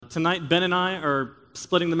Tonight, Ben and I are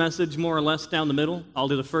splitting the message more or less down the middle. I'll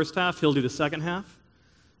do the first half, he'll do the second half.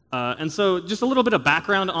 And so just a little bit of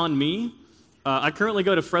background on me. I currently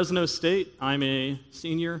go to Fresno State. I'm a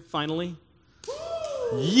senior, finally.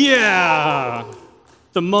 Yeah!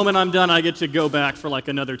 The moment I'm done, I get to go back for like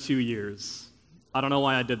another 2 years. I don't know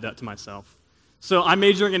why I did that to myself. So I'm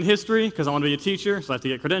majoring in history because I want to be a teacher, so I have to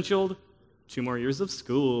get credentialed. 2 more years of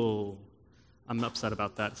school. I'm upset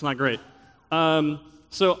about that. It's not great.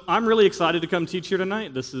 So I'm really excited to come teach here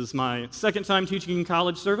tonight. This is my second time teaching in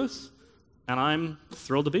college service, and I'm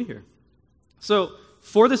thrilled to be here. So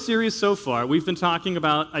for the series so far, we've been talking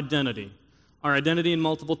about identity, our identity in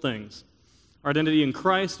multiple things, our identity in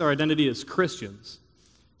Christ, our identity as Christians.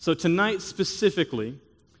 So tonight specifically,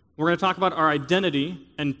 we're going to talk about our identity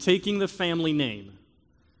and taking the family name.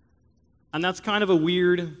 And that's kind of a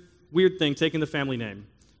weird thing, taking the family name.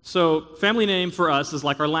 So family name for us is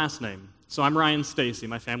like our last name. So I'm Ryan Stacy.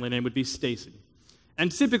 My family name would be Stacy. And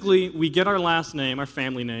typically, we get our last name, our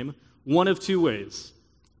family name, one of 2 ways.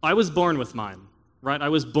 I was born with mine, right? I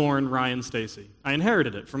was born Ryan Stacy. I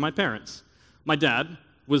inherited it from my parents. My dad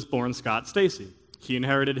was born Scott Stacy. He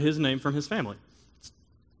inherited his name from his family. It's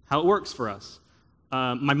how it works for us.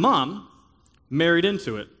 My mom married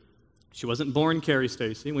into it. She wasn't born Carrie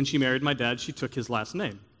Stacy. When she married my dad, she took his last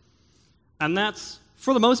name. And that's,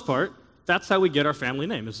 for the most part, that's how we get our family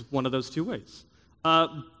name, is one of those 2 ways.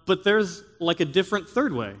 But there's like a different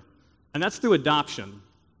third way, and that's through adoption.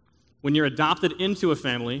 When you're adopted into a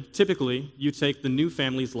family, typically you take the new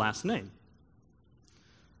family's last name.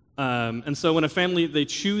 And so when a family, they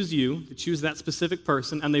choose you, they choose that specific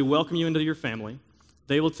person, and they welcome you into your family,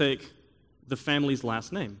 they will take the family's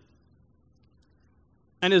last name.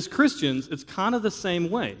 And as Christians, it's kind of the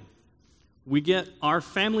same way. We get our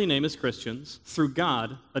family name as Christians through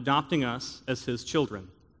God adopting us as his children.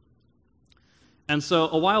 And so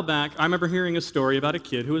a while back, I remember hearing a story about a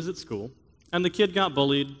kid who was at school, and the kid got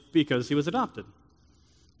bullied because he was adopted.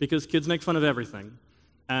 Because kids make fun of everything,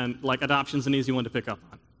 and like adoption's an easy one to pick up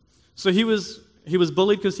on. So he was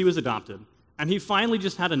bullied because he was adopted, and he finally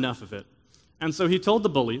just had enough of it. And so he told the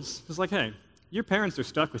bullies, he's like, hey, your parents are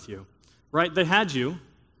stuck with you, right? They had you,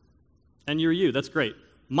 and you're you. That's great.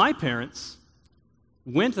 My parents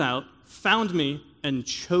went out, found me, and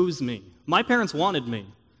chose me. My parents wanted me.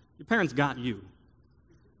 Your parents got you.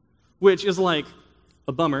 Which is like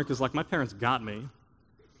a bummer, because like my parents got me.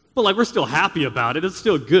 But like we're still happy about it. It's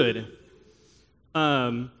still good.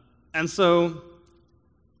 And so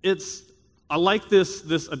I like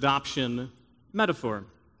this adoption metaphor,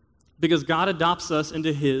 because God adopts us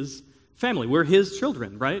into his family. We're his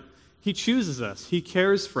children, right? He chooses us. He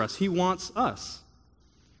cares for us. He wants us.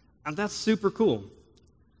 And that's super cool.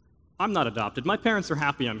 I'm not adopted. My parents are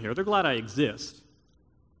happy I'm here. They're glad I exist.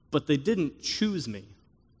 But they didn't choose me.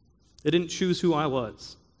 They didn't choose who I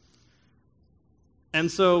was.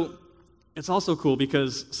 And so it's also cool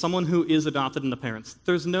because someone who is adopted and the parents,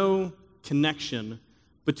 there's no connection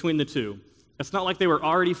between the two. It's not like they were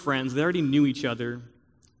already friends. They already knew each other.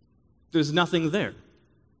 There's nothing there.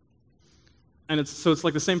 And it's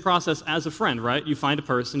like the same process as a friend, right? You find a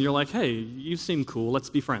person, you're like, hey, you seem cool, let's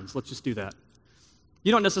be friends, let's just do that.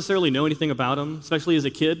 You don't necessarily know anything about them, especially as a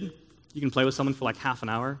kid. You can play with someone for like half an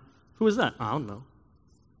hour. Who is that? I don't know.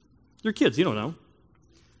 You're kids, you don't know.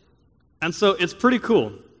 And so it's pretty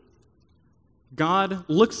cool. God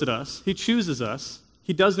looks at us, he chooses us,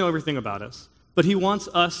 he does know everything about us, but he wants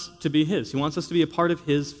us to be his. He wants us to be a part of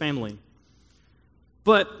his family.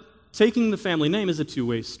 But taking the family name is a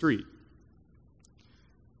 2-way street.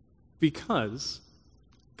 Because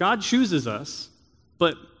God chooses us,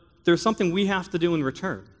 but there's something we have to do in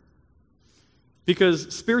return.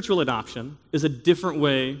 Because spiritual adoption is a different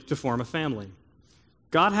way to form a family.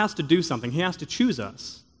 God has to do something. He has to choose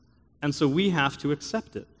us, and so we have to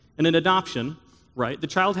accept it. And in adoption, right, the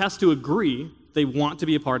child has to agree they want to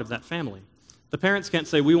be a part of that family. The parents can't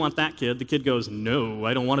say, we want that kid. The kid goes, no,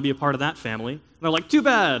 I don't want to be a part of that family. And they're like, too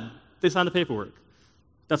bad. They sign the paperwork.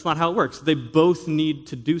 That's not how it works. They both need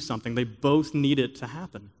to do something. They both need it to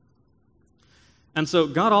happen. And so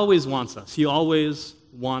God always wants us. He always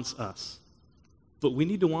wants us. But we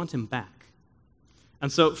need to want him back. And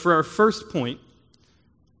so for our first point,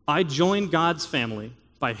 I joined God's family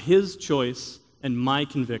by his choice and my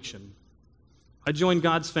conviction. I joined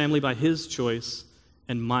God's family by his choice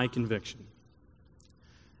and my conviction.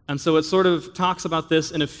 And so it sort of talks about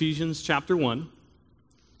this in Ephesians chapter 1.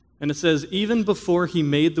 And it says, even before he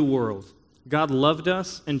made the world, God loved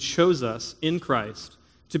us and chose us in Christ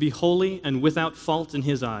to be holy and without fault in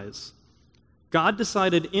his eyes. God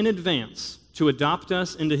decided in advance to adopt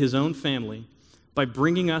us into his own family by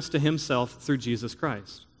bringing us to himself through Jesus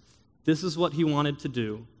Christ. This is what he wanted to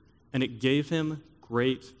do, and it gave him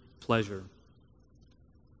great pleasure.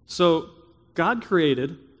 So God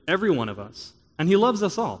created every one of us, and he loves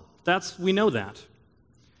us all. We know that.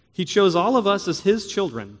 He chose all of us as his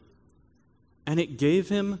children, and it gave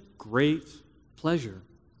him great pleasure.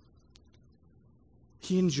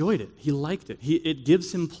 He enjoyed it. He liked it. It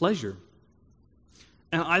gives him pleasure.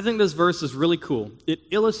 And I think this verse is really cool. It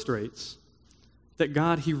illustrates that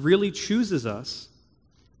God, he really chooses us,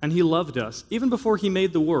 and he loved us even before he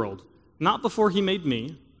made the world. Not before he made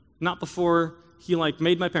me, not before he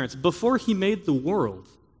made my parents. Before he made the world,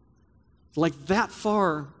 that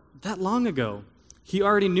far, that long ago, he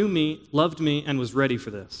already knew me, loved me, and was ready for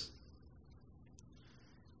this.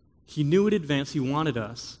 He knew in advance he wanted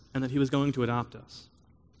us and that he was going to adopt us.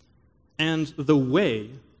 And the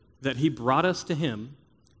way that he brought us to him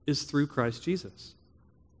is through Christ Jesus.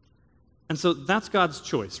 And so that's God's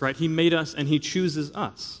choice, right? He made us and he chooses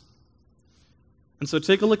us. And so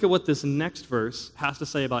take a look at what this next verse has to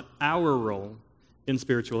say about our role in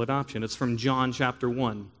spiritual adoption. It's from John chapter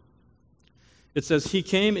 1. It says, "He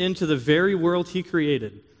came into the very world he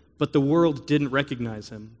created, but the world didn't recognize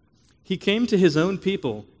him. He came to his own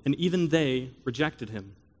people, and even they rejected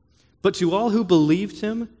him. But to all who believed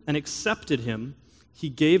him and accepted him, he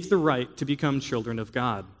gave the right to become children of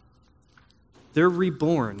God." They're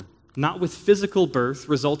reborn, not with physical birth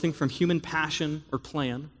resulting from human passion or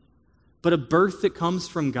plan, but a birth that comes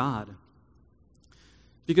from God.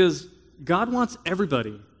 Because God wants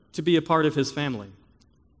everybody to be a part of his family,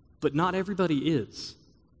 but not everybody is.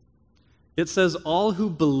 It says all who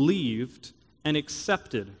believed and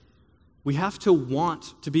accepted. We have to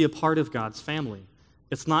want to be a part of God's family.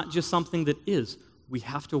 It's not just something that is. We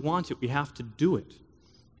have to want it. We have to do it.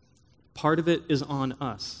 Part of it is on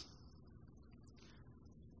us.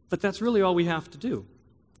 But that's really all we have to do.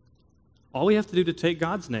 All we have to do to take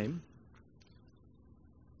God's name.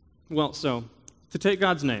 To take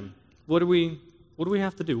God's name, what do we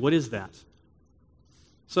have to do? What is that?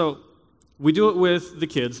 So, we do it with the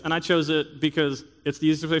kids, and I chose it because it's the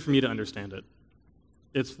easiest way for me to understand it.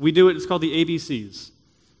 It's called the ABCs.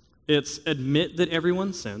 It's admit that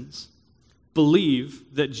everyone sins,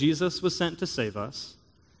 believe that Jesus was sent to save us,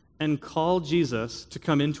 and call Jesus to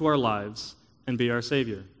come into our lives and be our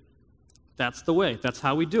Savior. That's the way. That's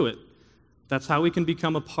how we do it. That's how we can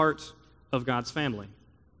become a part of God's family.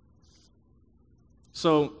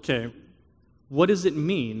 So, what does it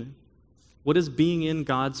mean? What does being in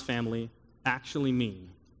God's family actually mean?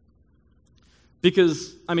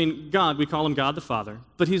 Because, God, we call him God the Father,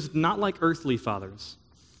 but he's not like earthly fathers.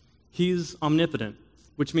 He's omnipotent,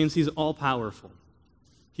 which means he's all-powerful.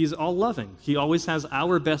 He's all-loving. He always has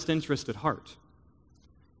our best interest at heart.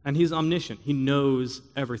 And he's omniscient. He knows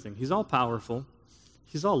everything. He's all-powerful.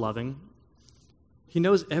 He's all-loving. He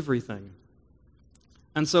knows everything.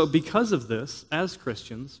 And so because of this, as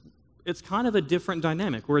Christians, it's kind of a different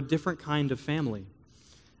dynamic. We're a different kind of family.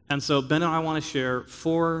 And so Ben and I want to share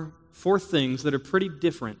four things that are pretty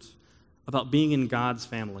different about being in God's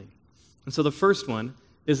family. And so the first one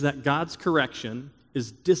is that God's correction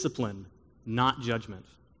is discipline, not judgment.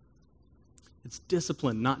 It's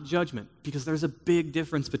discipline, not judgment, because there's a big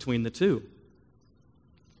difference between the two.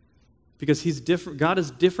 Because God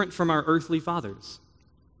is different from our earthly fathers,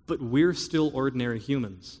 but we're still ordinary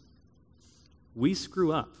humans. We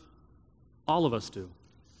screw up. All of us do.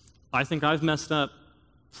 I think I've messed up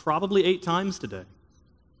probably 8 times today.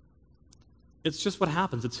 It's just what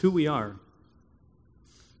happens. It's who we are.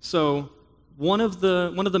 So one of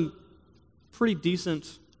the pretty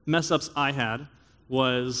decent mess-ups I had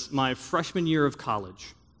was my freshman year of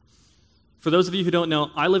college. For those of you who don't know,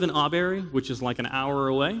 I live in Auberry, which is like an hour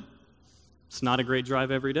away. It's not a great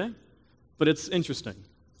drive every day, but it's interesting.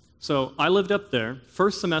 So I lived up there.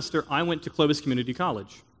 First semester, I went to Clovis Community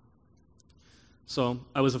College. So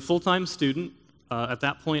I was a full-time student. At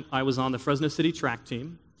that point, I was on the Fresno City track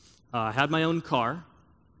team. I had my own car.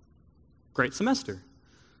 Great semester.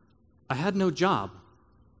 I had no job.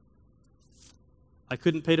 I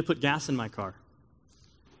couldn't pay to put gas in my car.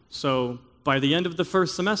 So by the end of the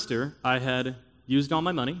first semester, I had used all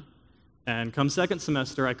my money, and come second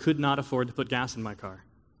semester, I could not afford to put gas in my car.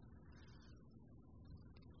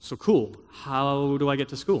 So cool, how do I get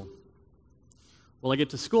to school? Well, I get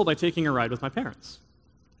to school by taking a ride with my parents.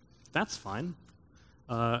 That's fine,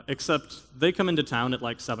 except they come into town at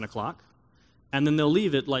like 7 o'clock, and then they'll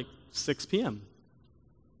leave at like 6 p.m.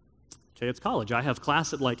 Okay, it's college. I have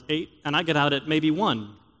class at like 8, and I get out at maybe 1,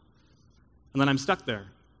 and then I'm stuck there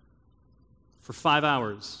for 5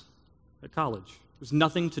 hours at college. There's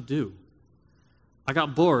nothing to do. I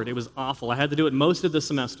got bored. It was awful. I had to do it most of the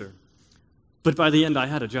semester. But by the end, I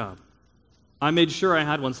had a job. I made sure I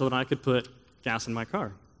had one so that I could put gas in my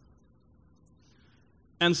car.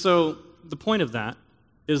 And so the point of that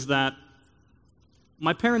is that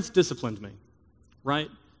my parents disciplined me, right?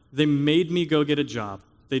 They made me go get a job.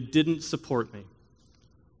 They didn't support me,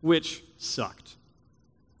 which sucked.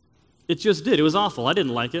 It just did. It was awful. I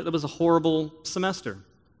didn't like it. It was a horrible semester.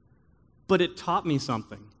 But it taught me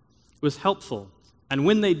something. It was helpful. And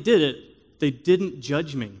when they did it, they didn't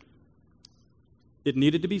judge me. It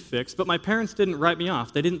needed to be fixed, but my parents didn't write me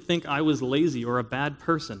off. They didn't think I was lazy or a bad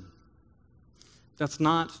person. That's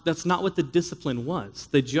not what the discipline was.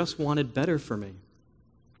 They just wanted better for me.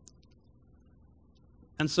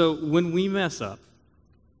 And so when we mess up,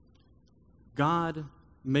 God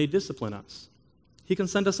may discipline us. He can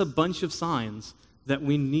send us a bunch of signs that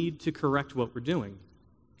we need to correct what we're doing.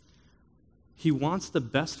 He wants the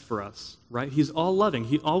best for us, right? He's all-loving.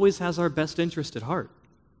 He always has our best interest at heart.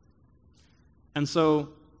 And so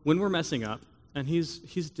when we're messing up, and he's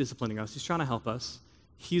disciplining us, he's trying to help us,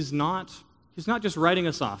 he's not just writing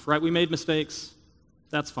us off, right? We made mistakes,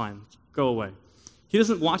 that's fine, go away. He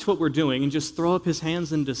doesn't watch what we're doing and just throw up his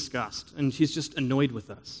hands in disgust, and he's just annoyed with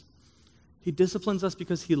us. He disciplines us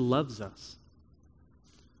because he loves us.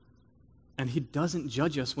 And he doesn't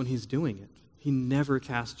judge us when he's doing it. He never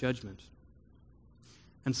casts judgment.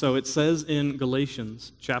 And so it says in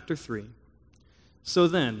Galatians chapter 3, "So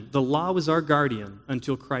then, the law was our guardian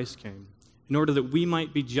until Christ came, in order that we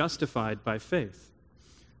might be justified by faith.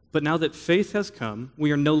 But now that faith has come,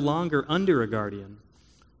 we are no longer under a guardian.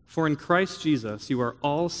 For in Christ Jesus you are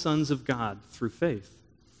all sons of God through faith.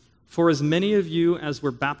 For as many of you as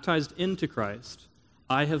were baptized into Christ,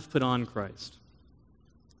 I have put on Christ."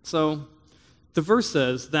 So the verse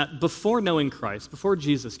says that before knowing Christ, before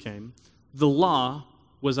Jesus came, the law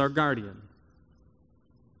was our guardian.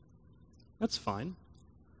 That's fine.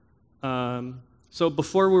 So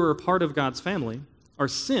before we were a part of God's family, our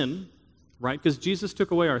sin, right, because Jesus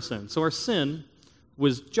took away our sin, so our sin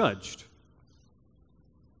was judged.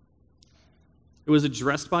 It was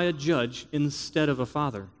addressed by a judge instead of a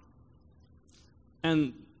father.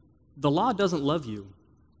 And the law doesn't love you.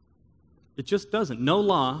 It just doesn't. No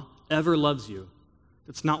law ever loves you.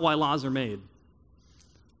 That's not why laws are made.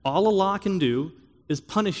 All a law can do is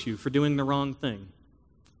punish you for doing the wrong thing.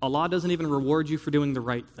 A law doesn't even reward you for doing the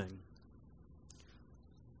right thing.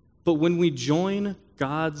 But when we join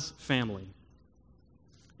God's family,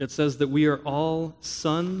 it says that we are all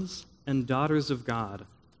sons and daughters of God.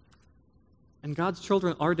 And God's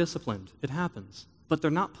children are disciplined. It happens. But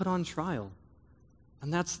they're not put on trial.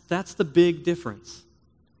 And that's the big difference.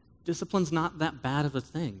 Discipline's not that bad of a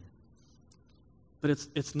thing. But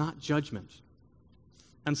it's not judgment.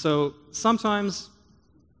 And so sometimes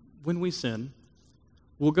when we sin,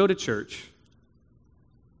 we'll go to church,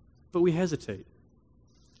 but we hesitate.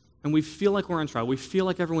 And we feel like we're on trial. We feel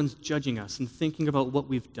like everyone's judging us and thinking about what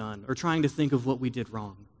we've done or trying to think of what we did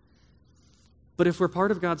wrong. But if we're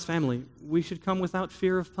part of God's family, we should come without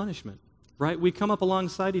fear of punishment, right? We come up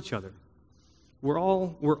alongside each other. We're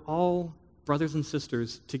all brothers and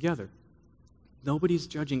sisters together. Nobody's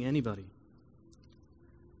judging anybody.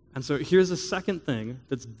 And so here's a second thing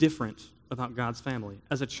that's different about God's family.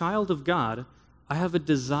 As a child of God, I have a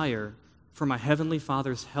desire for my Heavenly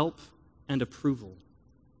Father's help and approval.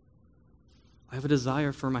 I have a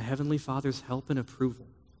desire for my Heavenly Father's help and approval.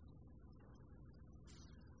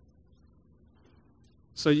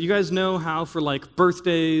 So you guys know how for like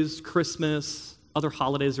birthdays, Christmas, other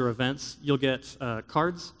holidays or events, you'll get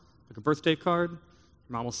cards, like a birthday card. Your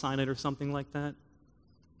mom will sign it or something like that.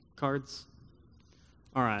 Cards.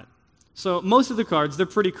 All right. So most of the cards, they're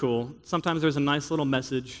pretty cool. Sometimes there's a nice little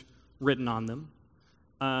message written on them.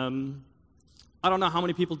 I don't know how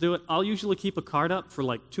many people do it. I'll usually keep a card up for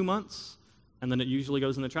like 2 months, and then it usually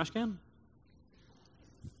goes in the trash can.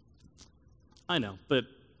 I know, but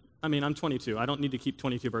I mean, I'm 22. I don't need to keep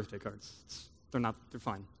 22 birthday cards. They're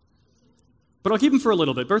fine. But I'll keep them for a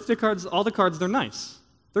little bit. Birthday cards, all the cards, they're nice.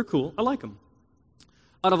 They're cool. I like them.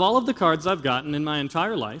 Out of all of the cards I've gotten in my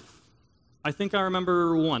entire life, I think I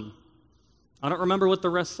remember one. I don't remember what the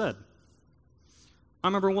rest said. I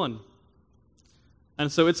remember one.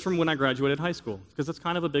 And so it's from when I graduated high school, because it's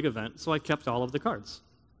kind of a big event, so I kept all of the cards.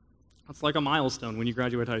 That's like a milestone when you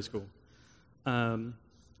graduate high school.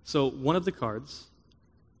 So one of the cards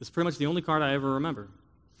is pretty much the only card I ever remember,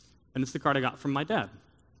 and it's the card I got from my dad.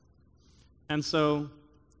 And so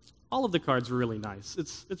all of the cards were really nice.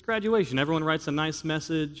 It's graduation. Everyone writes a nice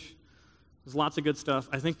message. There's lots of good stuff.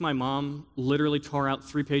 I think my mom literally tore out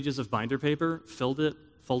 3 pages of binder paper, folded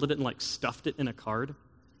it, and like stuffed it in a card.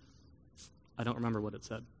 I don't remember what it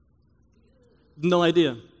said. No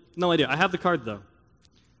idea. I have the card, though.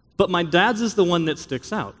 But my dad's is the one that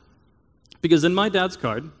sticks out. Because in my dad's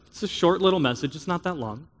card, it's a short little message, it's not that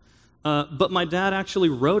long, but my dad actually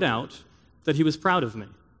wrote out that he was proud of me.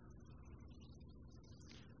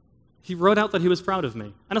 He wrote out that he was proud of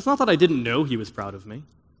me. And it's not that I didn't know he was proud of me,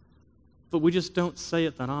 but we just don't say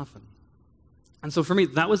it that often. And so for me,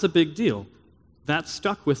 that was a big deal. That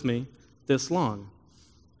stuck with me this long.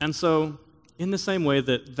 And so in the same way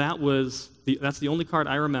that's the only card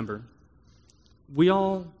I remember, we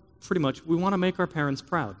all pretty much, we want to make our parents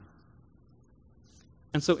proud.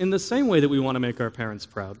 And so in the same way that we want to make our parents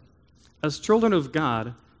proud, as children of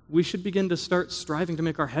God, we should begin to start striving to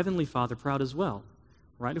make our Heavenly Father proud as well,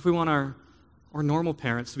 right? If we want our normal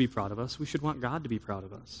parents to be proud of us, we should want God to be proud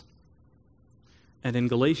of us. And in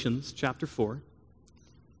Galatians chapter 4,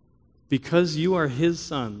 because you are His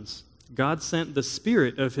sons, God sent the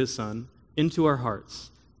Spirit of His Son into our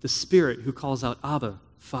hearts, the Spirit who calls out, Abba,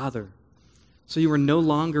 Father. So you are no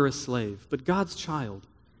longer a slave, but God's child.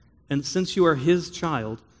 And since you are His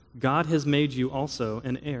child, God has made you also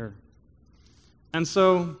an heir. And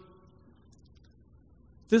so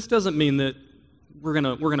this doesn't mean that we're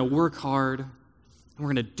gonna work hard, and we're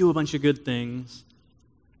gonna do a bunch of good things,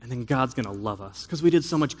 and then God's gonna love us because we did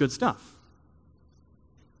so much good stuff.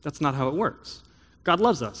 That's not how it works. God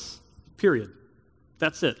loves us, period.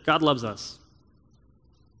 That's it. God loves us.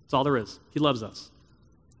 That's all there is. He loves us.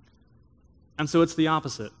 And so it's the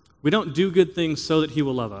opposite. We don't do good things so that He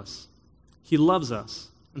will love us. He loves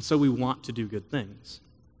us, and so we want to do good things.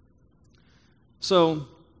 So,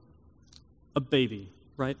 a baby,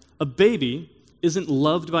 right? A baby isn't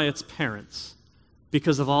loved by its parents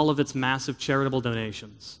because of all of its massive charitable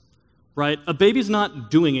donations, right? A baby's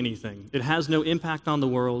not doing anything. It has no impact on the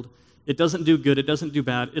world. It doesn't do good. It doesn't do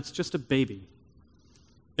bad. It's just a baby.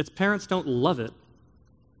 Its parents don't love it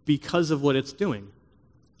because of what it's doing.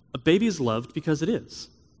 A baby is loved because it is.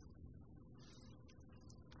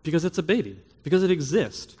 Because it's a baby. Because it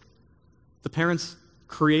exists. The parents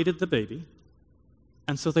created the baby,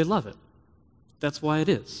 and so they love it. That's why it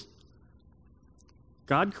is.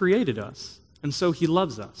 God created us, and so He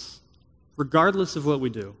loves us, regardless of what we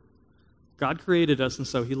do. God created us, and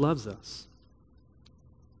so He loves us.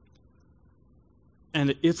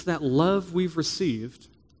 And it's that love we've received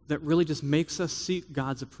that really just makes us seek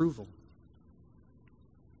God's approval.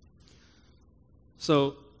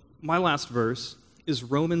 So, my last verse is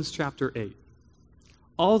Romans chapter 8.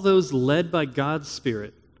 All those led by God's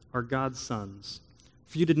Spirit are God's sons.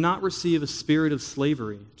 For you did not receive a spirit of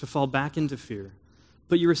slavery to fall back into fear,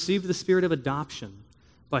 but you received the spirit of adoption,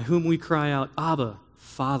 by whom we cry out, Abba,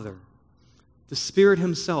 Father. The Spirit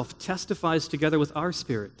Himself testifies together with our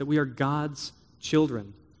spirit that we are God's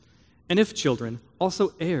children. And if children,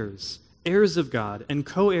 also heirs, heirs of God, and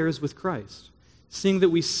co-heirs with Christ, seeing that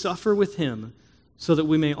we suffer with Him, so that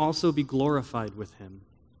we may also be glorified with Him.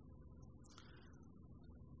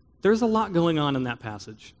 There's a lot going on in that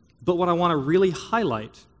passage, but what I want to really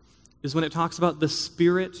highlight is when it talks about the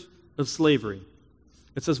spirit of slavery.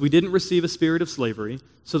 It says we didn't receive a spirit of slavery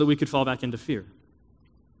so that we could fall back into fear.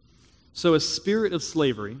 So a spirit of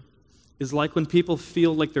slavery is like when people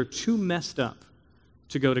feel like they're too messed up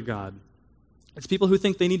to go to God. It's people who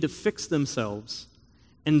think they need to fix themselves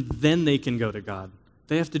and then they can go to God.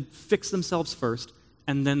 They have to fix themselves first,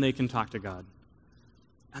 and then they can talk to God.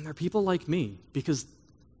 And they're people like me, because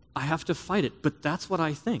I have to fight it, but that's what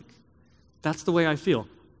I think. That's the way I feel.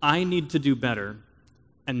 I need to do better,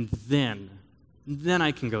 and then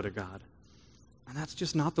I can go to God. And that's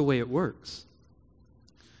just not the way it works.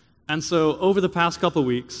 And so over the past couple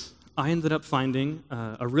weeks, I ended up finding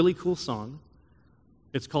a really cool song.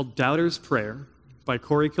 It's called Doubter's Prayer by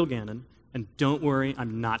Corey Kilgannon, and don't worry,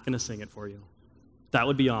 I'm not going to sing it for you. That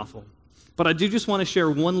would be awful. But I do just want to share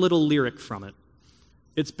one little lyric from it.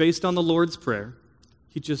 It's based on the Lord's Prayer.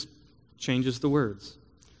 He just changes the words.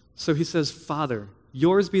 So he says, Father,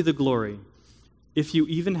 yours be the glory, if you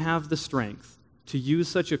even have the strength to use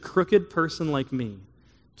such a crooked person like me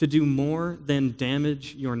to do more than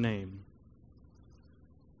damage your name.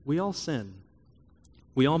 We all sin.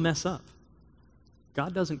 We all mess up.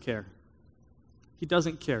 God doesn't care. He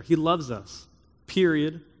doesn't care. He loves us.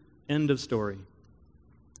 Period. End of story.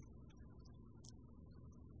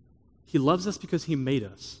 He loves us because He made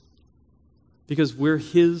us, because we're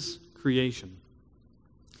His creation.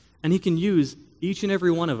 And He can use each and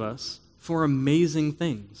every one of us for amazing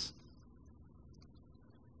things.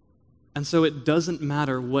 And so it doesn't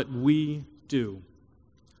matter what we do.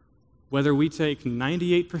 Whether we take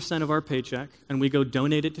 98% of our paycheck and we go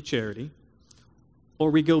donate it to charity,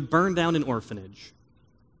 or we go burn down an orphanage.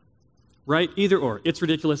 Right? Either or. It's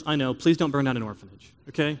ridiculous, I know. Please don't burn down an orphanage,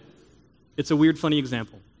 okay? It's a weird, funny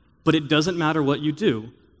example. But it doesn't matter what you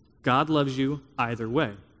do. God loves you either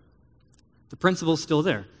way. The principle's still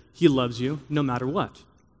there. He loves you no matter what.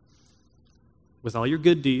 With all your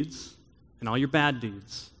good deeds and all your bad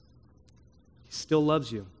deeds, he still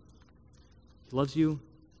loves you. He loves you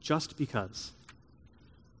just because.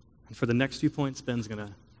 And for the next few points, Ben's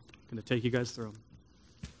gonna take you guys through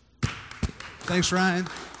them. Thanks, Ryan.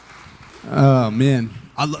 Oh, man.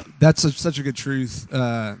 That's such a good truth.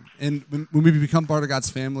 And when we become part of God's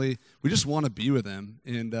family, we just want to be with him.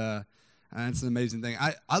 And it's an amazing thing.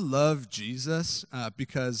 I love Jesus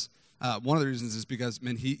because one of the reasons is because,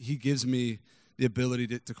 man, he gives me the ability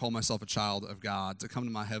to call myself a child of God, to come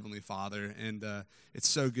to my Heavenly Father. And it's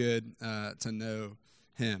so good to know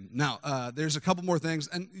him. Now, there's a couple more things.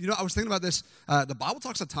 And, I was thinking about this. The Bible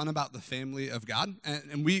talks a ton about the family of God.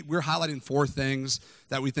 And we're highlighting 4 things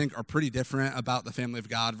that we think are pretty different about the family of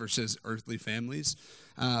God versus earthly families.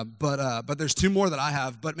 But there's 2 more that I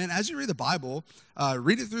have. But, man, as you read the Bible,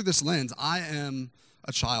 read it through this lens. I am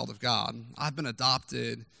a child of God. I've been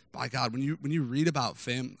adopted by God. When you read about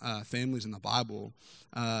families in the Bible,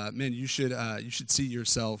 man, you should see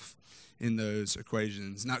yourself in those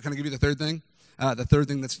equations. Now, can I give you the third thing? The third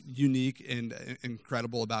thing that's unique and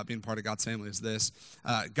incredible about being part of God's family is this.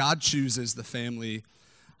 God chooses the family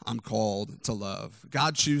I'm called to love.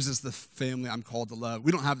 God chooses the family I'm called to love.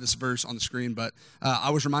 We don't have this verse on the screen, but I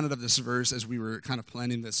was reminded of this verse as we were kind of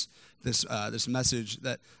planning this message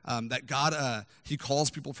that God, he calls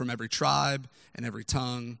people from every tribe and every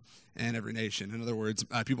tongue and every nation. In other words,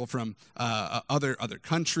 people from other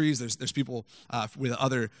countries. There's people with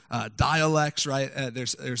other dialects, right?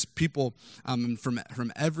 There's people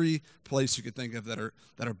from every place you could think of that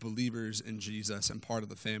are believers in Jesus and part of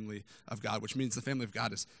the family of God, which means the family of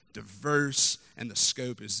God is diverse and the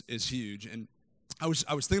scope is huge. And I was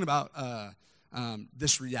thinking about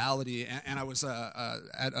this reality, and I was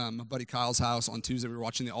at my buddy Kyle's house on Tuesday. We were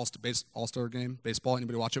watching the All-Star game, baseball.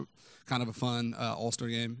 Anybody watch it? Kind of a fun All-Star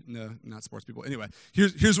game. No, not sports people. Anyway,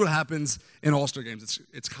 here's what happens in All-Star games.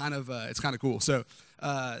 It's kind of cool. So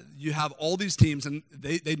you have all these teams, and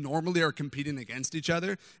they normally are competing against each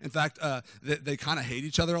other. In fact, they kind of hate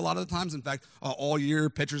each other a lot of the times. In fact, all year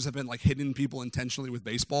pitchers have been like hitting people intentionally with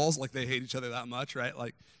baseballs, like they hate each other that much, right?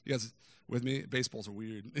 Like, you guys with me? Baseballs are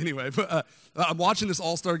weird. Anyway, but I'm watching this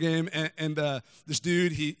All-Star game, and this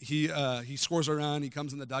dude, he scores a run. He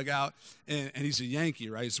comes in the dugout, and he's a Yankee,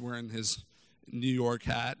 right? He's wearing his New York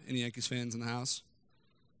hat. Any Yankees fans in the house?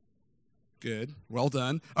 Good. Well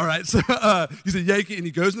done. All right, so he's a Yankee, and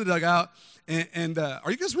he goes in the dugout, and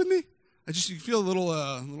are you guys with me? You feel a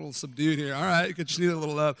little subdued here. All right, you just need a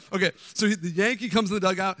little love. Okay, so the Yankee comes in the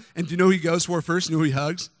dugout, and do you know who he goes for first? You know who he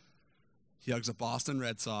hugs? He hugs a Boston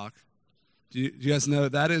Red Sox. Do you guys know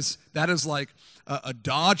that is like a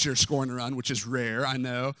Dodger scoring a run, which is rare, I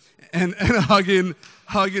know, and hugging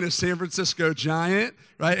a San Francisco Giant,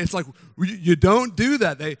 right? It's like you don't do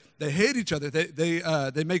that. They hate each other.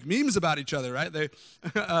 They make memes about each other, right? They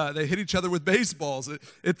hit each other with baseballs.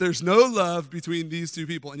 There's no love between these two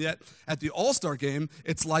people, and yet at the All-Star game,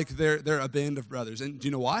 it's like they're a band of brothers. And do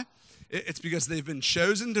you know why? It's because they've been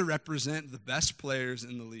chosen to represent the best players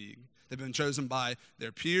in the league. They've been chosen by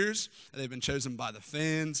their peers, they've been chosen by the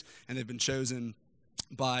fans, and they've been chosen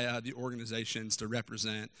by the organizations to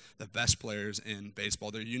represent the best players in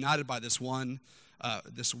baseball. They're united by this one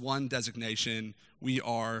designation: we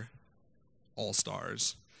are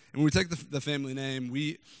all-stars. And when we take the family name,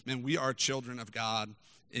 we are children of God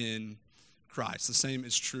in Christ. The same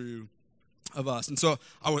is true of us. And so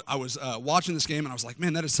I was watching this game, and I was like,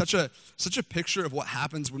 man, that is such a picture of what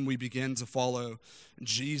happens when we begin to follow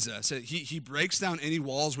Jesus. He breaks down any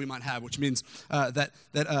walls we might have, which means that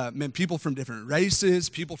people from different races,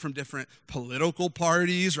 people from different political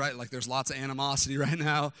parties, right? Like there's lots of animosity right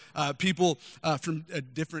now. People from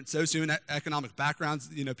different socioeconomic backgrounds,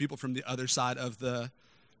 people from the other side of the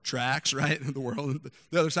tracks, right? The world,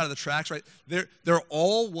 the other side of the tracks, right? They're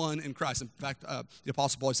all one in Christ. In fact, the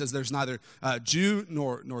Apostle Paul says there's neither Jew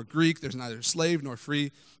nor Greek, there's neither slave nor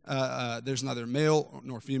free, there's neither male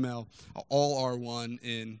nor female. All are one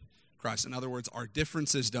in Christ. In other words, our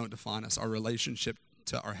differences don't define us. Our relationship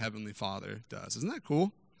to our Heavenly Father does. Isn't that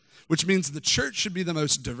cool? Which means the church should be the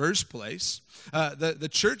most diverse place. The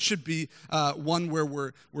church should be one where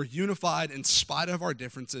we're unified in spite of our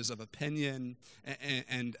differences of opinion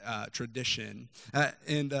and tradition.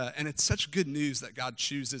 And it's such good news that God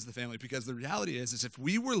chooses the family, because the reality is if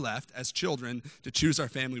we were left as children to choose our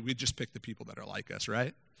family, we'd just pick the people that are like us,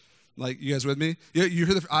 right? Like, you guys with me? You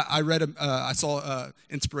hear I saw an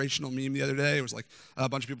inspirational meme the other day. It was like a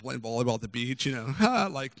bunch of people playing volleyball at the beach,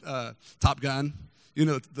 like Top Gun. You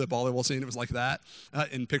know, the volleyball scene, it was like that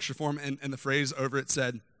in picture form. And the phrase over it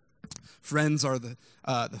said, friends are the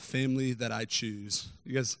family that I choose.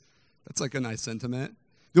 You guys, that's like a nice sentiment.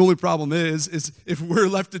 The only problem is if we're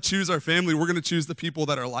left to choose our family, we're going to choose the people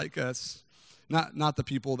that are like us, not the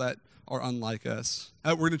people that are unlike us.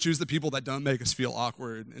 We're going to choose the people that don't make us feel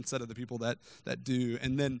awkward instead of the people that do.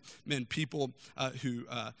 And then, man, people who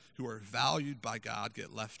are valued by God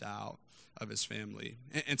get left out of his family.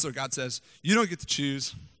 And so God says, you don't get to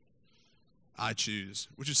choose, I choose,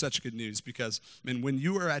 which is such good news because, man, when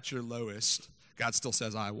you are at your lowest, God still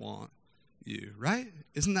says, I want you, right?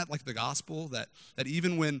 Isn't that like the gospel? That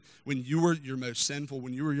even when you were your most sinful,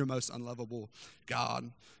 when you were your most unlovable, God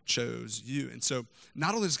chose you. And so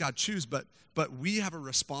not only does God choose, but we have a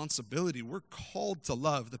responsibility. We're called to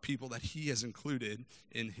love the people that he has included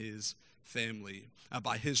in his family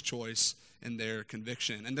by his choice and their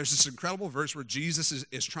conviction. And there's this incredible verse where Jesus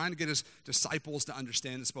is trying to get his disciples to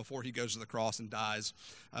understand this before he goes to the cross and dies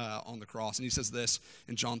on the cross. And he says this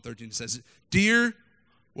in John 13. He says, dear,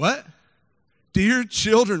 what? Dear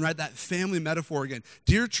children, right, that family metaphor again.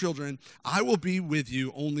 Dear children, I will be with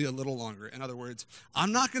you only a little longer. In other words,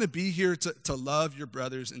 I'm not going to be here to love your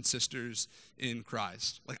brothers and sisters in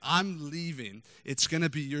Christ. Like, I'm leaving. It's going to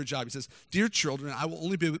be your job. He says, dear children, I will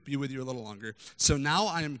only be with you a little longer. So now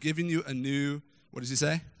I am giving you a new, what does he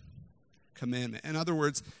say? Commandment. In other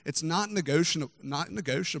words, it's not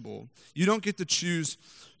negotiable. You don't get to choose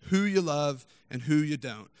who you love and who you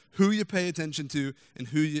don't, who you pay attention to and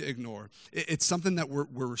who you ignore. It's something that we're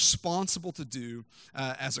responsible to do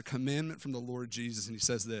as a commandment from the Lord Jesus. And he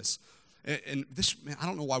says this, and this, man, I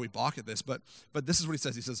don't know why we balk at this, but this is what he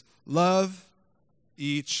says. He says, love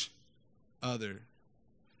each other.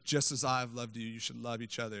 Just as I have loved you, you should love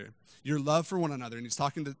each other. Your love for one another, and he's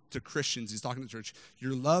talking to Christians, he's talking to church,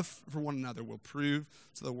 your love for one another will prove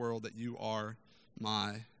to the world that you are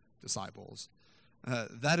my disciples.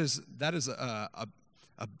 That is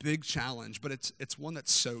a big challenge, but it's one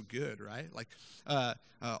that's so good, right? Like,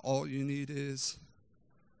 all you need is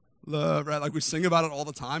love, right? Like, we sing about it all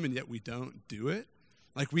the time, and yet we don't do it.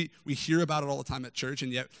 Like, we hear about it all the time at church,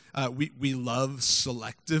 and yet we love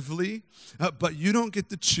selectively. But you don't get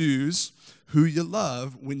to choose who you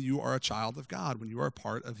love when you are a child of God, when you are a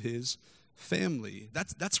part of his family.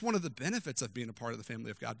 That's one of the benefits of being a part of the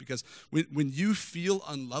family of God, because when you feel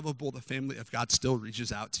unlovable, the family of God still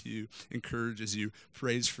reaches out to you, encourages you,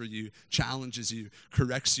 prays for you, challenges you,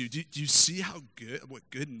 corrects you. Do you see what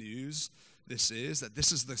good news this is? That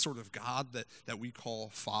this is the sort of God that we call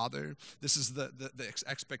Father. This is the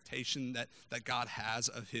expectation that God has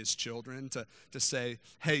of his children, to say,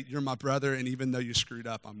 hey, you're my brother, and even though you screwed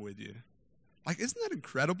up, I'm with you. Like, isn't that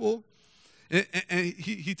incredible? And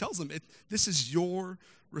he tells them, this is your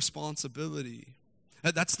responsibility.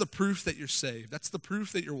 That's the proof that you're saved. That's the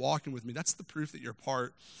proof that you're walking with me. That's the proof that you're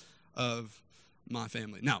part of my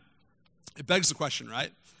family. Now, it begs the question,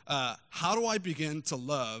 right? How do I begin to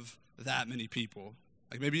love that many people?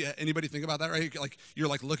 Like, maybe anybody think about that, right? Like, you're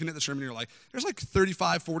like looking at the sermon, and you're like, there's like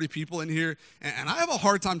 35, 40 people in here, and I have a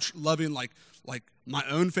hard time loving like my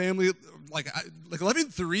own family. Like loving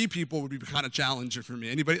 3 people would be kind of challenging for me.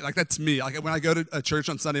 Anybody? Like, that's me. Like, when I go to a church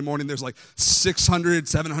on Sunday morning, there's like 600,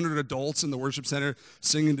 700 adults in the worship center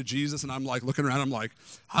singing to Jesus, and I'm like looking around, I'm like,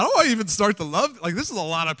 how do I even start to love? Like, this is a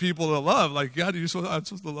lot of people to love. Like, God, I'm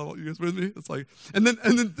supposed to love you guys with me? It's like, and then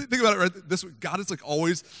think about it, right? God is like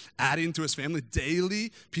always adding to his family.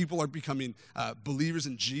 Daily, people are becoming believers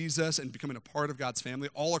in Jesus and becoming a part of God's family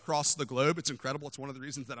all across the globe. It's incredible. It's one of the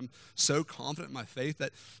reasons that I'm so confident in my faith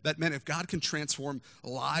that man, if God can transform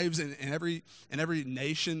lives in every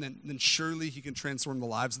nation, then surely he can transform the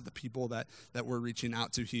lives of the people that we're reaching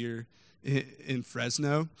out to here in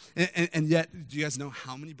Fresno. And yet, do you guys know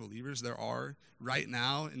how many believers there are right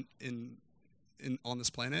now in on this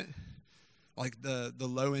planet? Like, the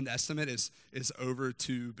low end estimate is over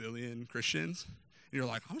 2 billion Christians. And you're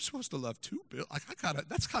like, I'm supposed to love 2 billion. Like,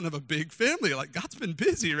 that's kind of a big family. Like, God's been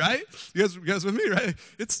busy, right? You guys with me, right?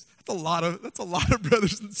 That's a lot of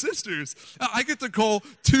brothers and sisters. I get to call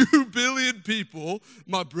 2 billion people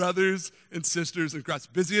my brothers and sisters in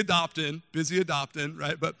Christ. Busy adopting,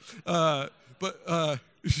 right? But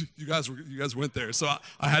you guys went there, so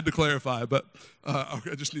I had to clarify. But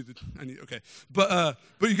okay, okay. But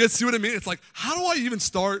you guys see what I mean? It's like, how do I even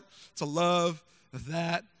start to love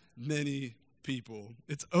that many people?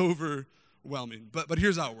 It's overwhelming. But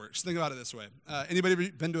here's how it works. Think about it this way. Anybody ever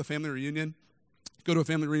been to a family reunion? Go to a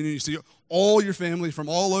family reunion, you see all your family from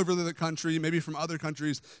all over the country, maybe from other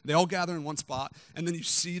countries. They all gather in one spot, and then you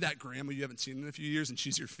see that grandma you haven't seen in a few years, and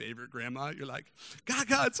she's your favorite grandma. You're like,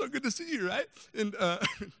 Gaga, it's so good to see you, right? And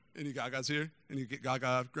any Gagas here? Any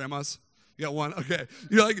Gaga grandmas? You got one? Okay.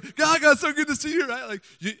 You're like, Gaga, it's so good to see you, right? Like,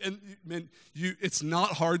 it's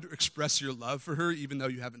not hard to express your love for her, even though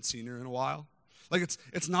you haven't seen her in a while. Like,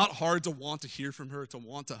 it's not hard to want to hear from her, to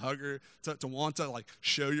want to hug her, to want to, like,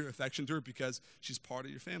 show your affection to her because she's part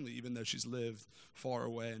of your family, even though she's lived far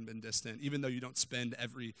away and been distant, even though you don't spend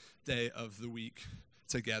every day of the week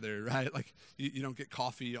together, right? Like, you don't get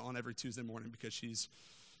coffee on every Tuesday morning because she's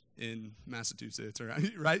in Massachusetts,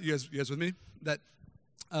 right? You guys with me? That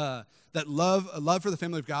love for the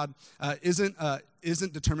family of God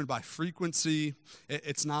isn't determined by frequency.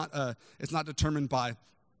 It's not determined by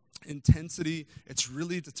intensity. It's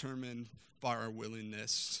really determined by our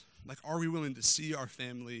willingness. Like, are we willing to see our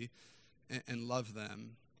family and love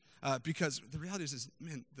them? Because the reality is,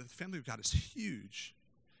 man, the family of God is huge.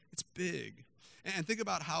 It's big. And think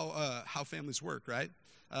about how families work, right?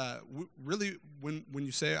 Really, when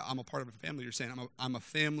you say I'm a part of a family, you're saying I'm a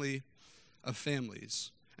family of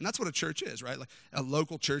families. And that's what a church is, right? Like a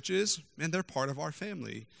local church is, man, they're part of our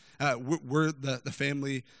family. We're the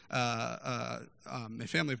family, the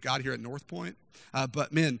family of God here at North Point.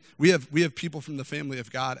 But man, we have people from the family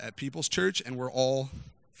of God at People's Church, and we're all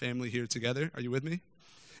family here together. Are you with me?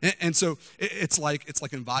 And so it's like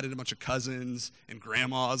invited a bunch of cousins and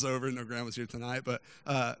grandmas over. No grandma's here tonight, but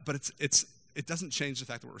it doesn't change the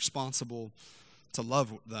fact that we're responsible to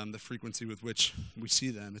love them, the frequency with which we see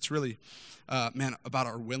them. It's really, about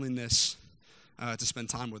our willingness to spend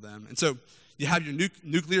time with them. And so you have your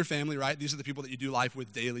nuclear family, right? These are the people that you do life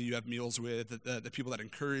with daily, you have meals with, the people that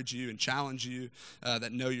encourage you and challenge you,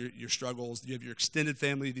 that know your struggles. You have your extended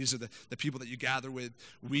family. These are the people that you gather with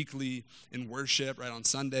weekly in worship, right, on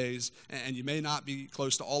Sundays. And you may not be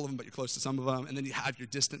close to all of them, but you're close to some of them. And then you have your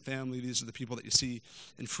distant family. These are the people that you see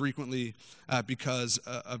infrequently because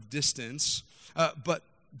of distance. But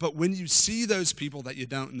when you see those people that you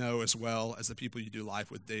don't know as well as the people you do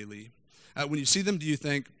life with daily, when you see them, do you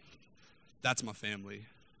think, that's my family,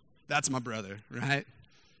 that's my brother, right?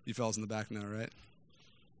 You fellas in the back know, right?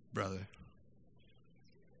 Brother.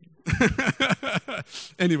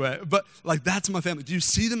 Anyway, but like, that's my family. Do you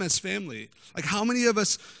see them as family? Like, how many of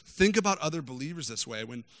us think about other believers this way?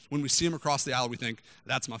 When we see them across the aisle, we think,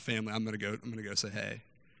 that's my family, I'm gonna go say hey.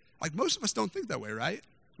 Like, most of us don't think that way, right?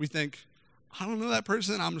 We think, I don't know that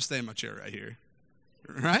person, I'm gonna stay in my chair right here,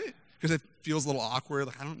 right? Because it feels a little awkward,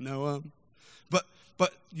 like I don't know them.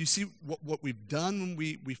 But you see what we've done when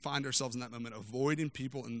we find ourselves in that moment, avoiding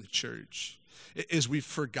people in the church, is we've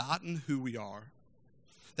forgotten who we are.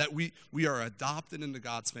 That we are adopted into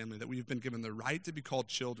God's family, that we've been given the right to be called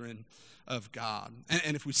children of God.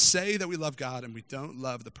 And if we say that we love God and we don't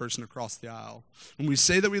love the person across the aisle, when we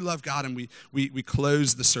say that we love God and we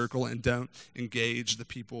close the circle and don't engage the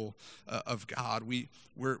people of God,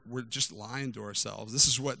 we're just lying to ourselves. This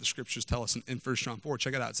is what the scriptures tell us in 1 John 4.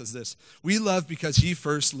 Check it out. It says this: we love because he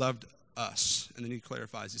first loved us. And then he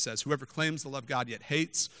clarifies. He says, whoever claims to love God yet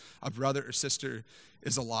hates a brother or sister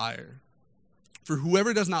is a liar. For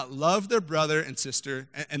whoever does not love their brother and sister,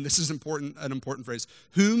 and this is an important phrase,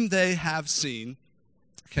 whom they have seen,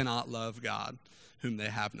 cannot love God, whom they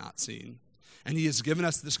have not seen. And he has given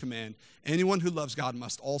us this command: anyone who loves God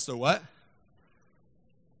must also what?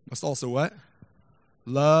 Must also what?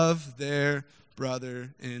 Love their brother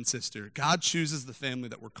and sister. God chooses the family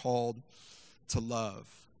that we're called to love.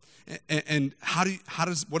 And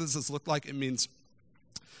what does this look like? It means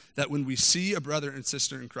that when we see a brother and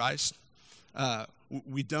sister in Christ,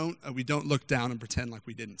 we don't look down and pretend like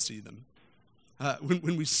we didn't see them.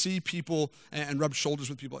 When we see people and rub shoulders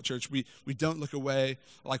with people at church, we don't look away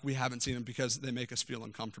like we haven't seen them because they make us feel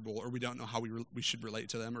uncomfortable, or we don't know how we should relate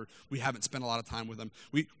to them, or we haven't spent a lot of time with them.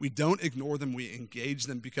 We don't ignore them. We engage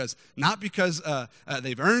them not because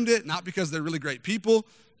they've earned it, not because they're really great people,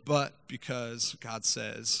 but because God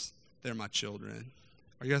says they're my children.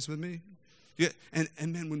 Are you guys with me? Yeah, and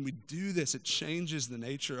then when we do this, it changes the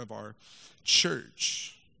nature of our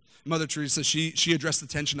church. Mother Teresa, she addressed the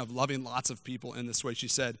tension of loving lots of people in this way. She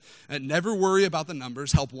said, never worry about the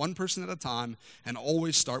numbers, help one person at a time, and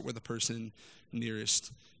always start with the person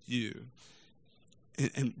nearest you.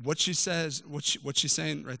 And what she says, what she's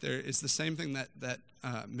saying right there is the same thing that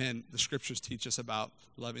the scriptures teach us about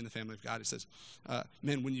loving the family of God. It says,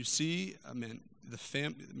 when you see,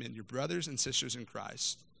 your brothers and sisters in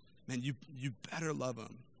Christ, man, you better love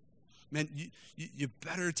them. man, you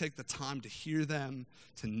better take the time to hear them,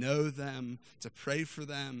 to know them, to pray for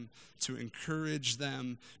them, to encourage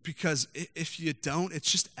them. Because if you don't,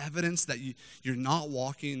 it's just evidence that you're not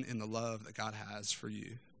walking in the love that God has for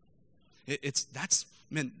you.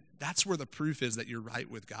 That's where the proof is that you're right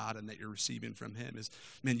with God and that you're receiving from him is,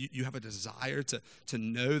 man, you have a desire to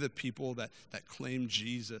know the people that claim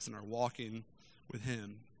Jesus and are walking with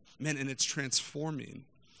him. Man, and it's transforming.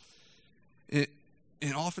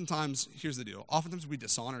 And oftentimes, here's the deal. Oftentimes we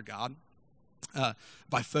dishonor God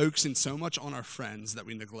by focusing so much on our friends that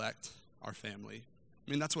we neglect our family.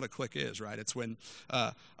 I mean, that's what a clique is, right? It's when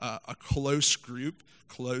a close group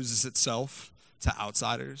closes itself to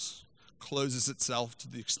outsiders, closes itself to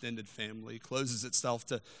the extended family, closes itself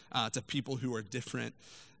to people who are different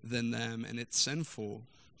than them, and it's sinful.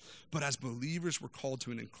 But as believers, we're called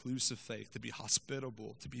to an inclusive faith, to be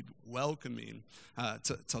hospitable, to be welcoming,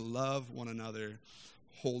 to love one another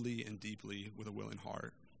wholly and deeply with a willing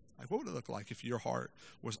heart. Like, what would it look like if your heart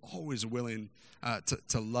was always willing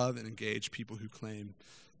to love and engage people who claim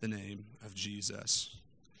the name of Jesus?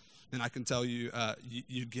 And I can tell you,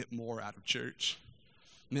 you'd get more out of church.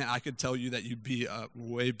 Man, I could tell you that you'd be a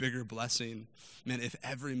way bigger blessing. Man, if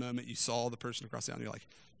every moment you saw the person across the aisle, you're like,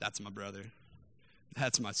 that's my brother.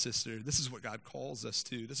 That's my sister. This is what God calls us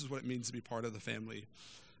to. This is what it means to be part of the family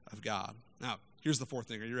of God. Now, here's the fourth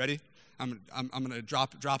thing. Are you ready? I'm going to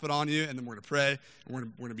drop it on you, and then we're going to pray, and we're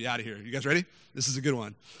going to be out of here. You guys ready? This is a good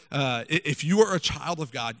one. If you are a child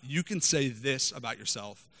of God, you can say this about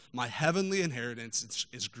yourself. My heavenly inheritance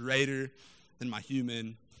is greater than my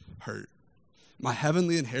human hurt. My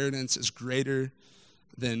heavenly inheritance is greater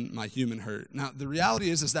than my human hurt. Now, the reality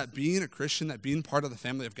is that being a Christian, that being part of the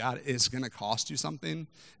family of God is going to cost you something,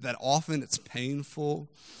 that often it's painful,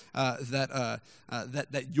 that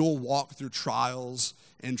you'll walk through trials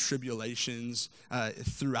and tribulations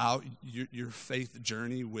throughout your faith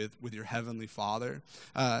journey with your Heavenly Father.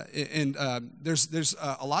 There's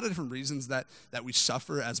a lot of different reasons that we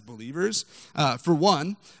suffer as believers. For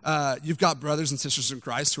one, you've got brothers and sisters in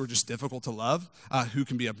Christ who are just difficult to love, who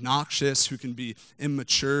can be obnoxious, who can be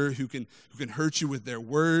immature, who can hurt you with their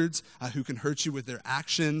words, who can hurt you with their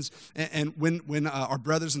actions. And when our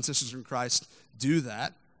brothers and sisters in Christ do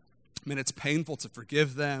that, I mean, it's painful to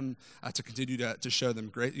forgive them, to continue to show them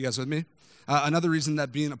grace. You guys with me? Another reason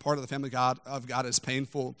that being a part of the family of God is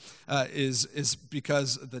painful is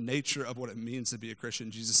because the nature of what it means to be a Christian.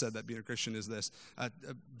 Jesus said that being a Christian is this,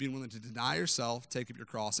 being willing to deny yourself, take up your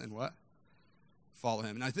cross, and what? Follow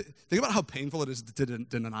him. And think about how painful it is to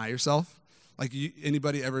deny yourself. Like,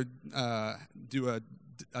 anybody ever do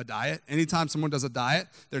a diet? Anytime someone does a diet,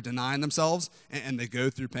 they're denying themselves and they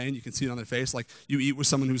go through pain. You can see it on their face. Like, you eat with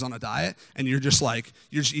someone who's on a diet and you're just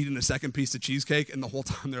eating a second piece of cheesecake, and the whole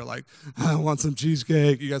time they're like, I want some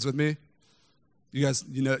cheesecake. You guys with me? You guys,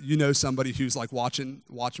 you know somebody who's like watching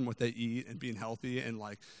what they eat and being healthy, and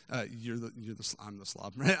like I'm the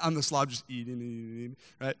slob, right? I'm the slob, just eating,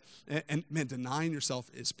 right? And man, denying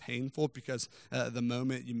yourself is painful because the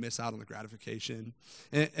moment you miss out on the gratification,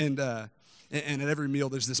 and at every meal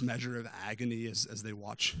there's this measure of agony as they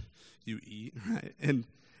watch you eat, right?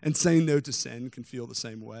 And saying no to sin can feel the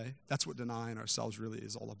same way. That's what denying ourselves really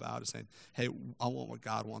is all about, is saying, hey, I want what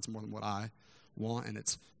God wants more than what I want, and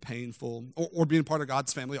it's painful. Or being part of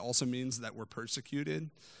God's family also means that we're persecuted,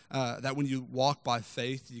 that when you walk by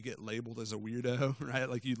faith, you get labeled as a weirdo, right?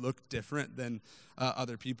 Like, you look different than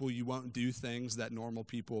other people. You won't do things that normal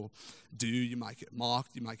people do. You might get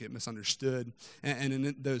mocked. You might get misunderstood. And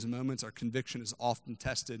in those moments, our conviction is often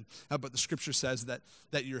tested. But the scripture says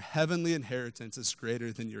that your heavenly inheritance is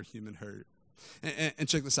greater than your human hurt. And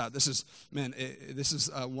check this out. This is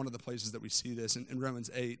one of the places that we see this in Romans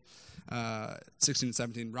 8, 16 and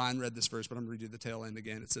 17. Ryan read this verse, but I'm going to read you the tail end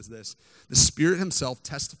again. It says this: the Spirit himself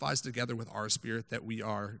testifies together with our spirit that we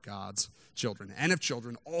are God's children. And if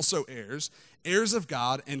children, also heirs, heirs of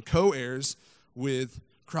God and co-heirs with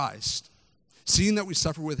Christ, seeing that we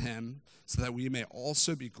suffer with him, so that we may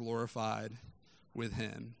also be glorified with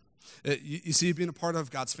him. You see, being a part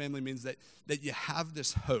of God's family means that you have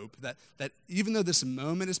this hope that even though this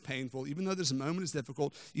moment is painful, even though this moment is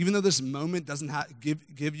difficult, even though this moment doesn't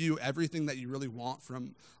give you everything that you really want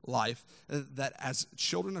from life, that as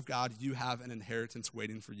children of God, you have an inheritance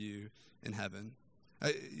waiting for you in heaven.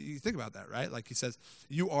 You think about that, right? Like, he says,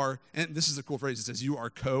 you are, and this is a cool phrase, it says, you are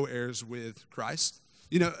co-heirs with Christ.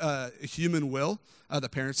 You know, human will, the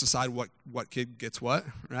parents decide what kid gets what,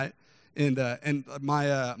 right? And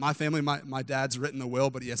my family, my dad's written a will,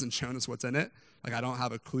 but he hasn't shown us what's in it. Like, I don't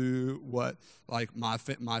have a clue what, like, my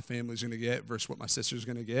family's going to get versus what my sister's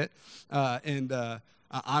going to get.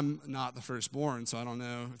 I'm not the firstborn, so I don't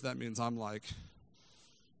know if that means I'm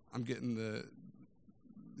getting the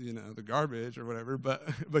garbage or whatever. But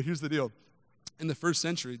here's the deal. In the first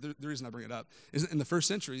century, the reason I bring it up is in the first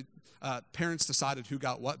century, parents decided who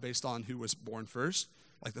got what based on who was born first.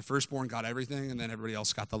 Like, the firstborn got everything, and then everybody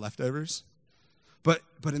else got the leftovers. But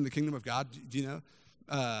in the kingdom of God, do you know,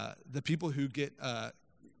 the people who get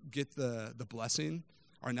the blessing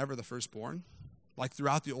are never the firstborn. Like,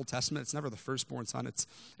 throughout the Old Testament, it's never the firstborn son.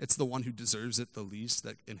 It's the one who deserves it the least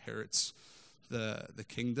that inherits the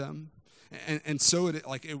kingdom. And so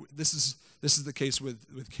this is the case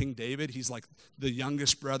with King David. He's like the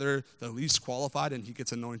youngest brother, the least qualified, and he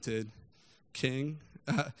gets anointed king.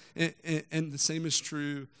 And the same is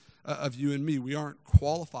true of you and me. We aren't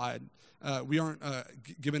qualified. We aren't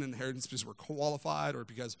given inheritance because we're qualified or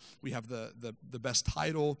because we have the best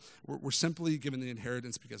title. We're simply given the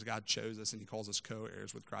inheritance because God chose us and he calls us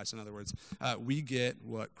co-heirs with Christ. In other words, we get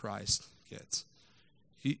what Christ gets.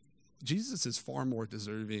 Jesus is far more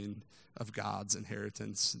deserving of God's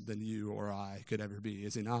inheritance than you or I could ever be,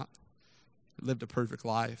 is he not? He lived a perfect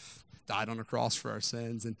life, died on a cross for our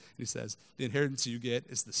sins, and he says, the inheritance you get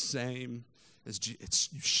is the same as you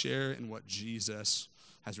share in what Jesus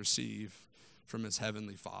has received from his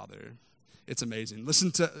heavenly Father. It's amazing.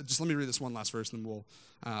 Just let me read this one last verse, and then we'll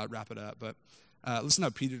wrap it up. But listen to how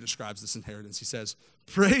Peter describes this inheritance. He says,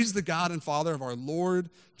 praise the God and Father of our Lord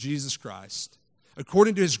Jesus Christ.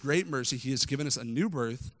 According to his great mercy, he has given us a new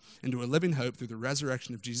birth into a living hope through the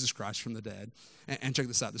resurrection of Jesus Christ from the dead. And check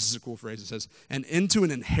this out. This is a cool phrase. It says, and into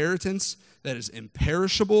an inheritance that is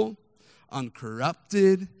imperishable,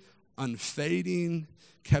 uncorrupted, unfading,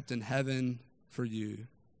 kept in heaven for you.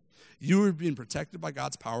 You are being protected by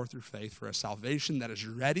God's power through faith for a salvation that is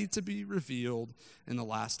ready to be revealed in the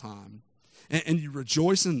last time. And you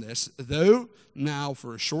rejoice in this, though now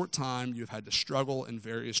for a short time you have had to struggle in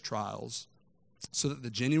various trials, so that the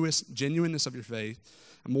genuineness of your faith,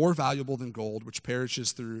 more valuable than gold, which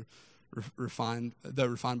perishes through refined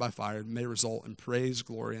by fire, may result in praise,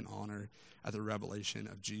 glory, and honor at the revelation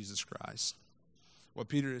of Jesus Christ. What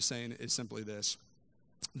Peter is saying is simply this,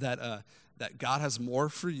 that God has more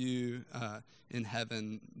for you in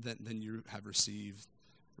heaven than you have received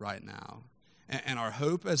right now. And our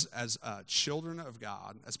hope as children of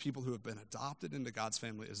God, as people who have been adopted into God's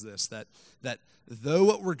family, is this, that though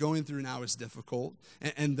what we're going through now is difficult,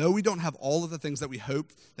 and though we don't have all of the things that we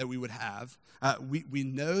hoped that we would have, we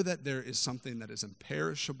know that there is something that is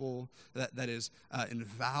imperishable, that is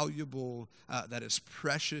invaluable, that is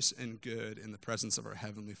precious and good in the presence of our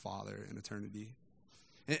Heavenly Father in eternity.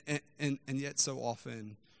 And yet so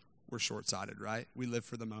often we're short-sighted, right? We live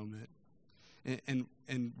for the moment. And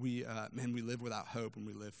we live without hope, and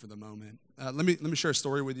we live for the moment. Let me share a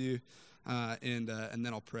story with you, and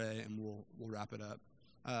then I'll pray and we'll wrap it up.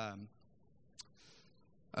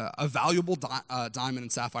 A valuable diamond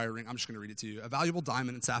and sapphire ring. I'm just going to read it to you. A valuable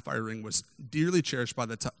diamond and sapphire ring was dearly cherished by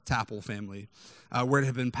the Tapple family, where it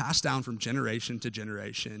had been passed down from generation to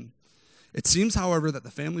generation. It seems, however, that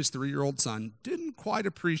the family's 3-year-old son didn't quite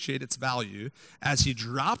appreciate its value as he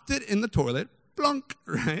dropped it in the toilet, plunk,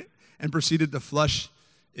 right? And proceeded to flush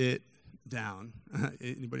it down.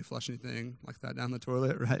 Anybody flush anything like that down the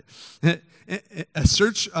toilet, right? A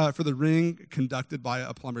search for the ring conducted by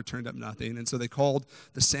a plumber turned up nothing, and so they called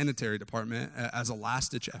the sanitary department as a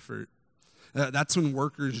last-ditch effort. That's when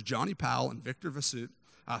workers Johnny Powell and Victor Vasut,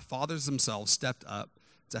 fathers themselves, stepped up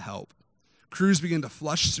to help. Crews began to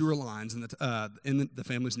flush sewer lines in the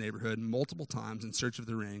family's neighborhood multiple times in search of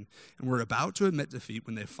the ring, and were about to admit defeat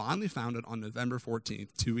when they finally found it on November 14th,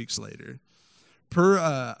 2 weeks later. Per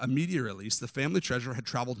a media release, the family treasure had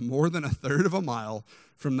traveled more than a third of a mile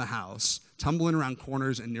from the house, tumbling around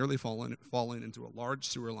corners and nearly falling into a large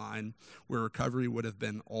sewer line where recovery would have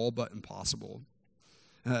been all but impossible.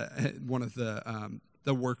 One of the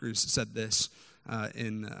workers said this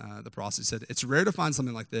in the process. He said, "It's rare to find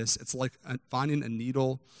something like this. It's like finding a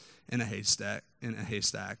needle in a haystack."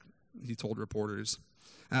 He told reporters.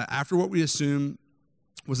 After what we assume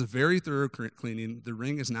was a very thorough cleaning, the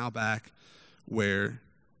ring is now back where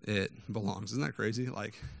it belongs. Isn't that crazy?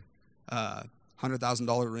 Like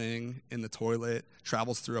 $100,000 ring in the toilet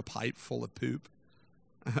travels through a pipe full of poop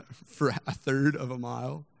for a third of a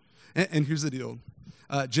mile. And here's the deal.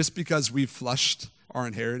 Just because we've flushed our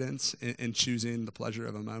inheritance in choosing the pleasure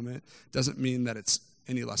of a moment doesn't mean that it's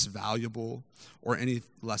any less valuable or any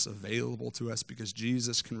less available to us, because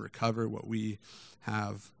Jesus can recover what we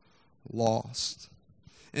have lost.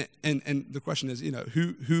 And the question is,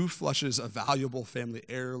 who flushes a valuable family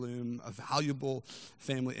heirloom, a valuable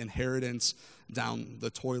family inheritance down the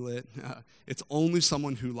toilet? It's only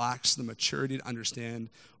someone who lacks the maturity to understand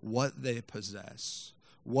what they possess,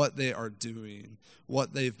 what they are doing,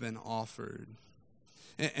 what they've been offered.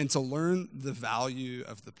 And to learn the value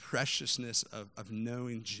of the preciousness of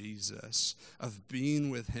knowing Jesus, of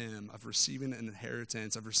being with him, of receiving an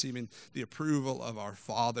inheritance, of receiving the approval of our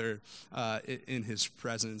Father in his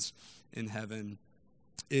presence in heaven,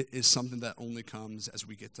 it is something that only comes as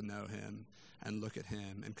we get to know him and look at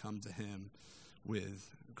him and come to him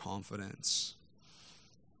with confidence.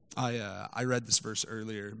 I read this verse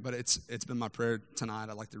earlier, but it's been my prayer tonight.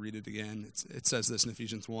 I'd like to read it again. It says this in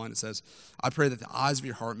Ephesians 1. It says, I pray that the eyes of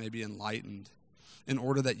your heart may be enlightened in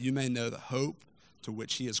order that you may know the hope to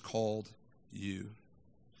which he has called you,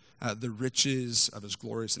 the riches of his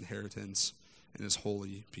glorious inheritance in his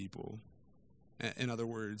holy people. In other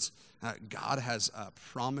words, God has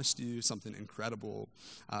promised you something incredible,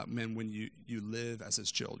 when you live as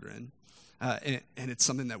his children. And it's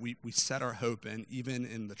something that we set our hope in, even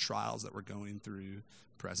in the trials that we're going through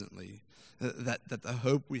presently. That the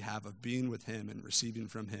hope we have of being with him and receiving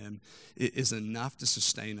from him is enough to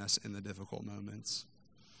sustain us in the difficult moments.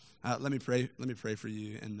 Let me pray for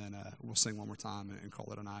you, and then we'll sing one more time and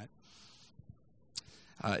call it a night.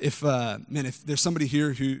 If there's somebody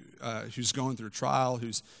here who's going through a trial,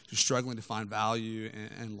 who's struggling to find value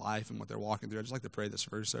in life and what they're walking through, I'd just like to pray this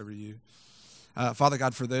verse over you. Father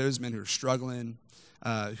God, for those men who are struggling,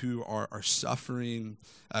 who are suffering,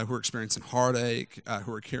 who are experiencing heartache,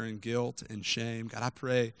 who are carrying guilt and shame, God, I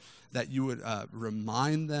pray that you would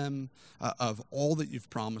remind them of all that you've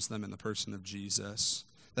promised them in the person of Jesus,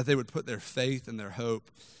 that they would put their faith and their hope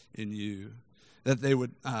in you, that they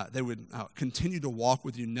would continue to walk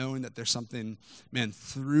with you, knowing that there's something,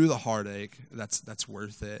 through the heartache that's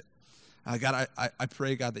worth it. God, I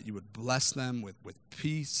pray, God, that you would bless them with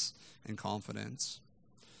peace and confidence.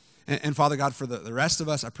 And Father God, for the rest of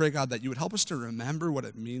us, I pray, God, that you would help us to remember what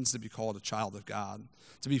it means to be called a child of God,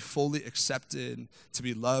 to be fully accepted, to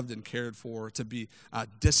be loved and cared for, to be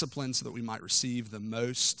disciplined so that we might receive the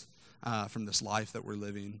most from this life that we're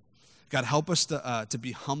living. God, help us to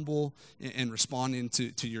be humble in responding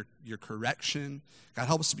to your correction. God,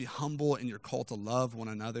 help us to be humble in your call to love one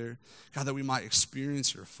another. God, that we might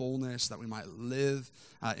experience your fullness, that we might live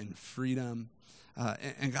in freedom.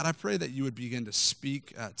 And God, I pray that you would begin to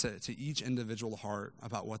speak to each individual heart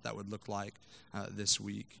about what that would look like this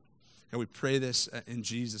week. God, we pray this in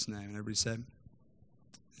Jesus' name. And everybody said,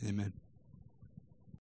 amen.